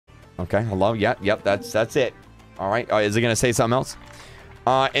Okay, hello. Yep, that's it. All right. Is it gonna say something else?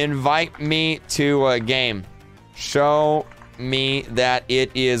 Invite me to a game. Show me that it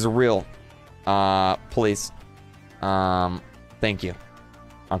is real. Please. Thank you.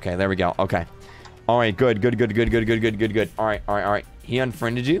 Okay, there we go. Okay. All right, good. All right. He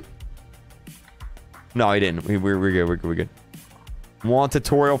unfriended you? No, he didn't. We're good. Want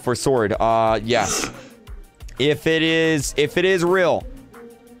tutorial for sword? Yes. If it is real.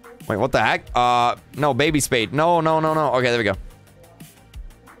 Wait, what the heck? No, baby spade. No. Okay, there we go.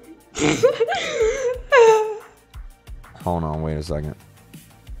 Hold on, wait a second.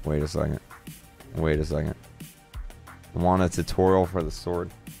 Want a tutorial for the sword?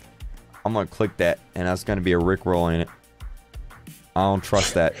 I'm gonna click that, and that's gonna be a Rickroll in it. I don't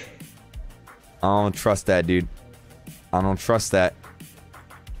trust that. Dude. I don't trust that.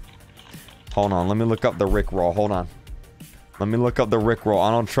 Hold on, let me look up the Rickroll. Hold on. Let me look up the Rickroll.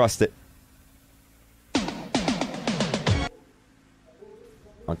 I don't trust it.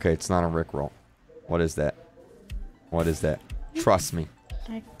 Okay, it's not a Rickroll. What is that? Trust me.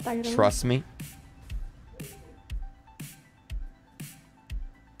 Trust me.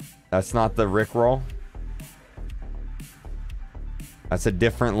 That's not the Rickroll. That's a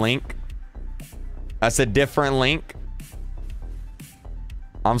different link. I'm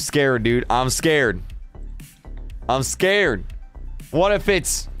scared, dude. I'm scared. What if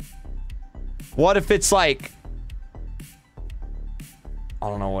it's like... I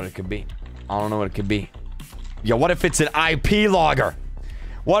don't know what it could be. Yo, what if it's an IP logger?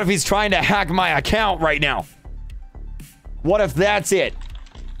 What if he's trying to hack my account right now? What if that's it?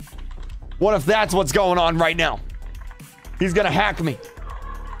 What if that's what's going on right now? He's gonna hack me.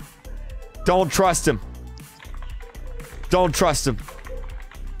 Don't trust him. Don't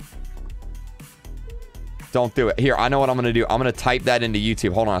do it. Here, I know what I'm gonna do. I'm gonna type that into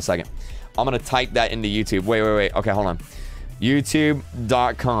YouTube. Hold on a second. I'm gonna type that into YouTube. Wait. Okay, hold on.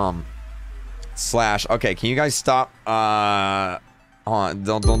 YouTube.com/ okay, can you guys stop? Hold on.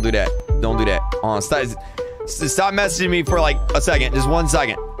 Don't do that. Hold on. Stop messaging me for like a second. Just 1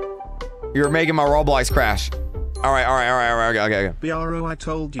 second. You're making my Roblox crash. All right. Okay. BRO, I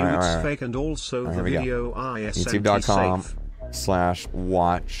told you it's fake, and also the video is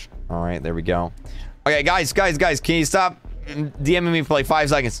YouTube.com/watch. All right, there we go. Okay, guys, can you stop DMing me for like 5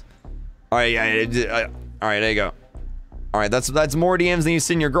 seconds? All right, yeah. All right, there you go. All right, that's more DMs than you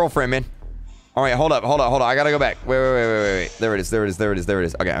send your girlfriend, man. All right, hold up. I gotta go back. Wait. There it is.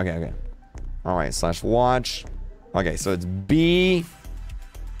 Okay. All right, /watch. Okay, so it's B.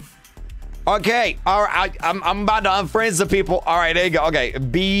 Okay, all right. I'm about to unfriend some people. All right, there you go. Okay,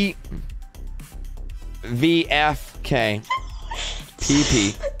 B VFK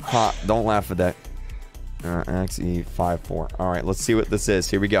PP. Ha! Don't laugh at that. XE54. All right, let's see what this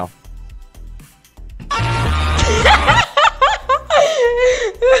is. Here we go.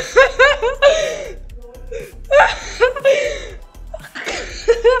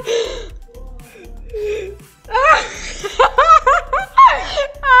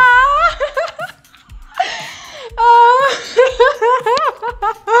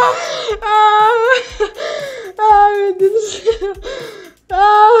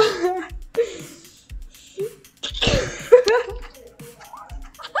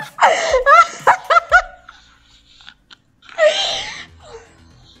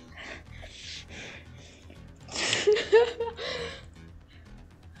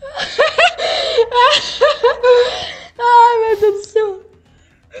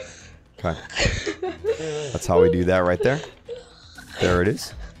 Okay. That's how we do that right there. There it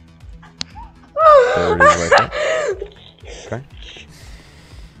is. There it is right there. Okay.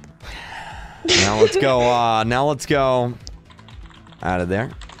 Now let's go, out of there.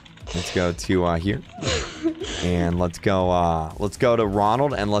 Let's go to, here. And let's go to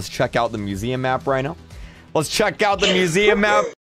Ronald, and let's check out the museum map right now. Let's check out the museum map.